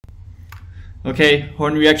Okay,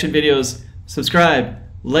 horn reaction videos. Subscribe,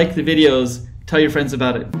 like the videos, tell your friends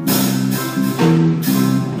about it.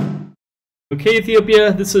 Okay,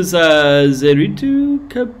 Ethiopia, this is Zeritu,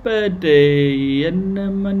 Kebede,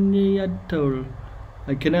 Yenem, Aytoal.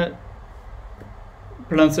 I cannot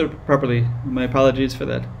pronounce it properly. My apologies for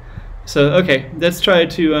that. So, okay, let's try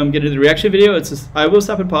to get into the reaction video. I will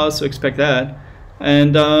stop and pause, so expect that.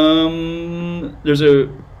 And there's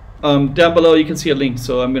a down below you can see a link,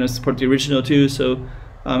 so I'm going to support the original too. So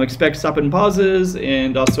expect stop and pauses,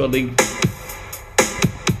 and also a link.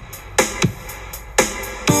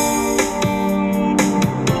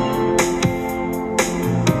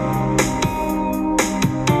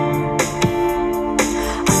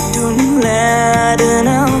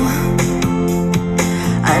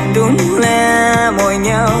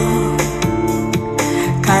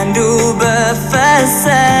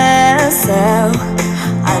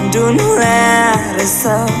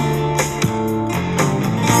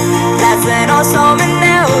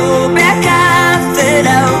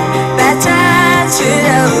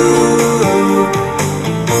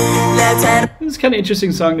 This is kind of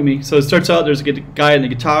interesting song to me. So it starts out, there's a guy in the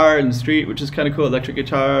guitar in the street, which is kind of cool, electric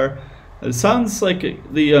guitar. It sounds like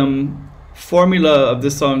the formula of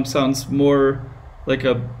this song sounds more like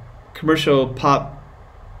a commercial pop,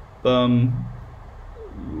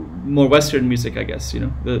 more Western music, I guess, you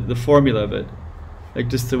know, the formula of it. Like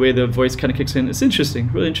just the way the voice kind of kicks in. It's interesting,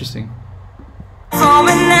 really interesting.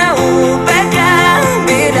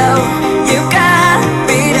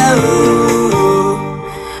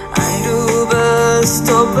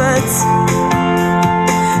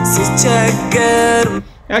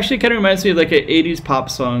 Actually, it kind of reminds me of like an 80s pop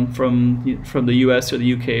song from the US or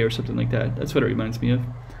the UK or something like that. That's what it reminds me of.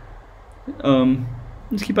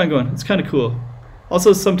 Let's keep on going. It's kind of cool.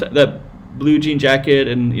 Also, sometimes that blue jean jacket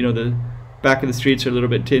and, you know, the back of the streets are a little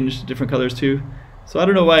bit tinged, different colors too. So I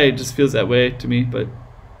don't know why it just feels that way to me, but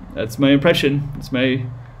that's my impression. It's my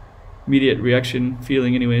immediate reaction,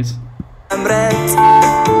 feeling, anyways.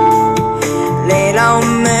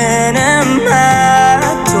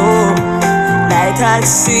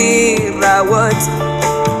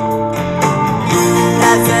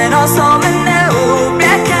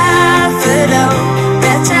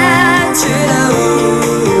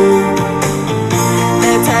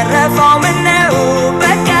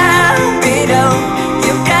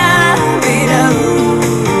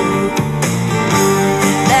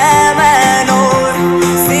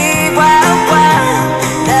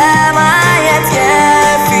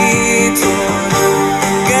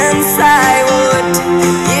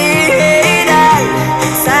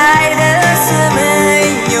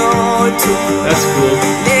 That's cool.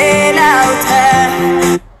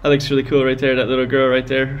 That looks really cool right there, that little girl right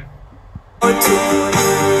there.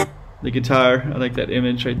 The guitar, I like that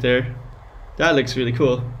image right there. That looks really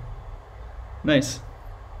cool. Nice.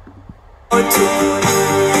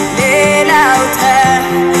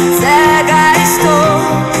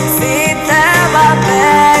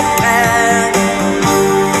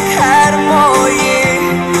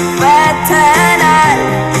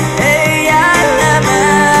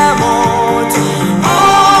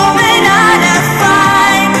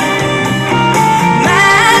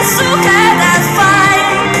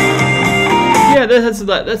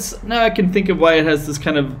 That's now I can think of why it has this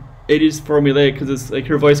kind of 80s formulaic, because it's like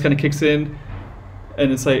her voice kind of kicks in,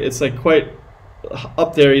 and it's like quite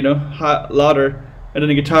up there, you know, louder, and then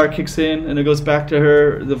the guitar kicks in, and it goes back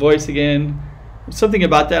to the voice again. Something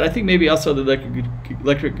about that. I think maybe also the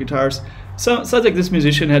electric guitars. So it sounds like this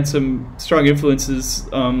musician had some strong influences.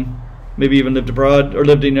 Maybe even lived abroad or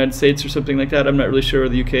lived in the United States or something like that. I'm not really sure, or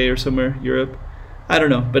the UK or somewhere, Europe. I don't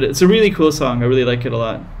know, but it's a really cool song. I really like it a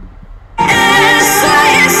lot.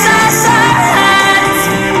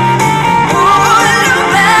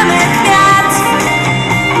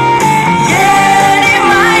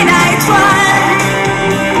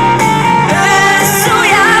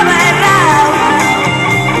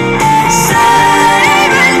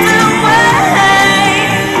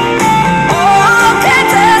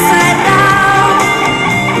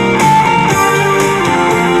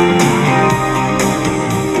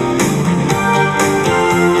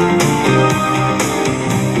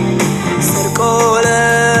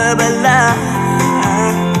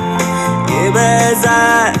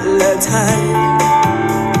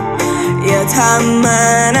 Time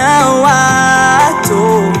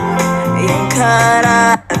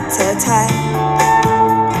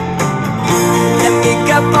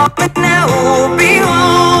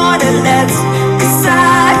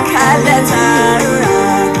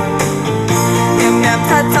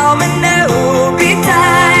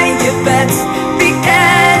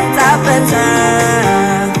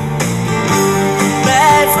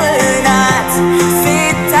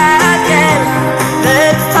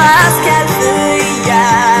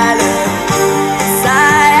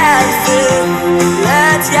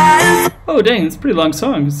Oh dang, it's a pretty long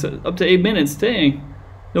song. It's up to 8 minutes. Dang.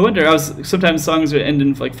 No wonder. Sometimes songs would end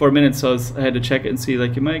in like 4 minutes, so I had to check it and see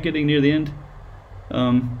like, am I getting near the end?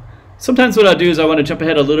 Sometimes what I do is I want to jump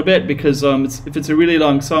ahead a little bit because if it's a really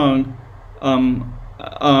long song,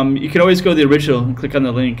 you can always go to the original and click on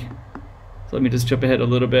the link. So let me just jump ahead a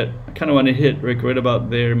little bit. I kind of want to hit right about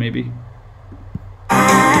there maybe.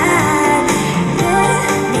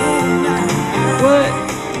 What?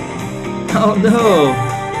 Oh no!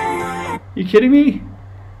 You kidding me?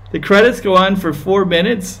 The credits go on for 4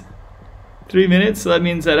 minutes? 3 minutes? So that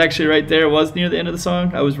means that actually right there was near the end of the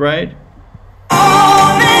song. I was right.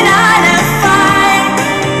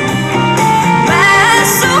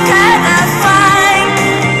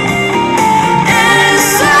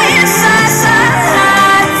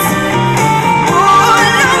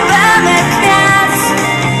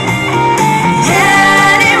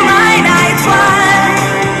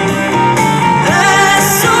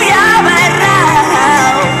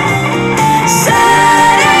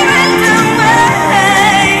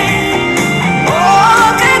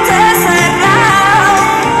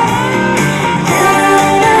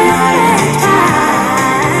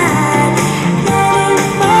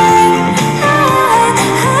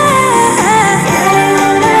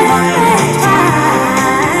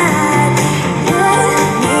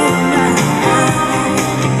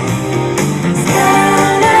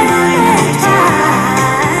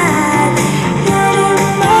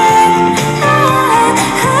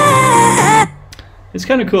 It's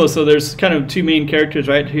kind of cool. So there's kind of two main characters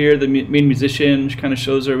right here. The main musician, she kind of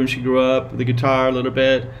shows her when she grew up, the guitar a little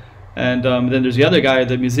bit, and then there's the other guy,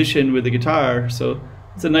 the musician with the guitar. So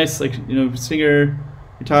it's a nice, like, you know, singer,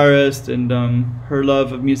 guitarist, and her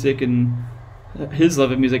love of music and his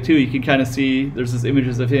love of music too. You can kind of see there's these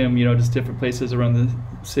images of him, you know, just different places around the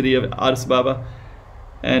city of Addis Ababa,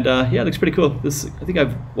 and yeah, it looks pretty cool. This, I think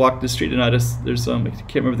I've walked the street in Addis. There's I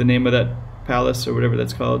can't remember the name of that palace or whatever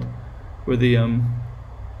that's called, where the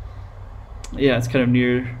yeah, it's kind of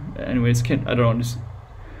near. Anyways, I don't know. Just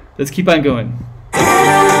let's keep on going.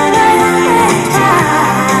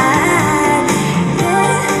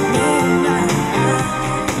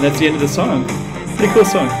 And that's the end of the song. Pretty cool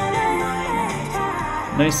song.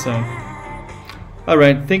 Nice song. All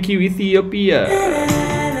right, thank you, Ethiopia.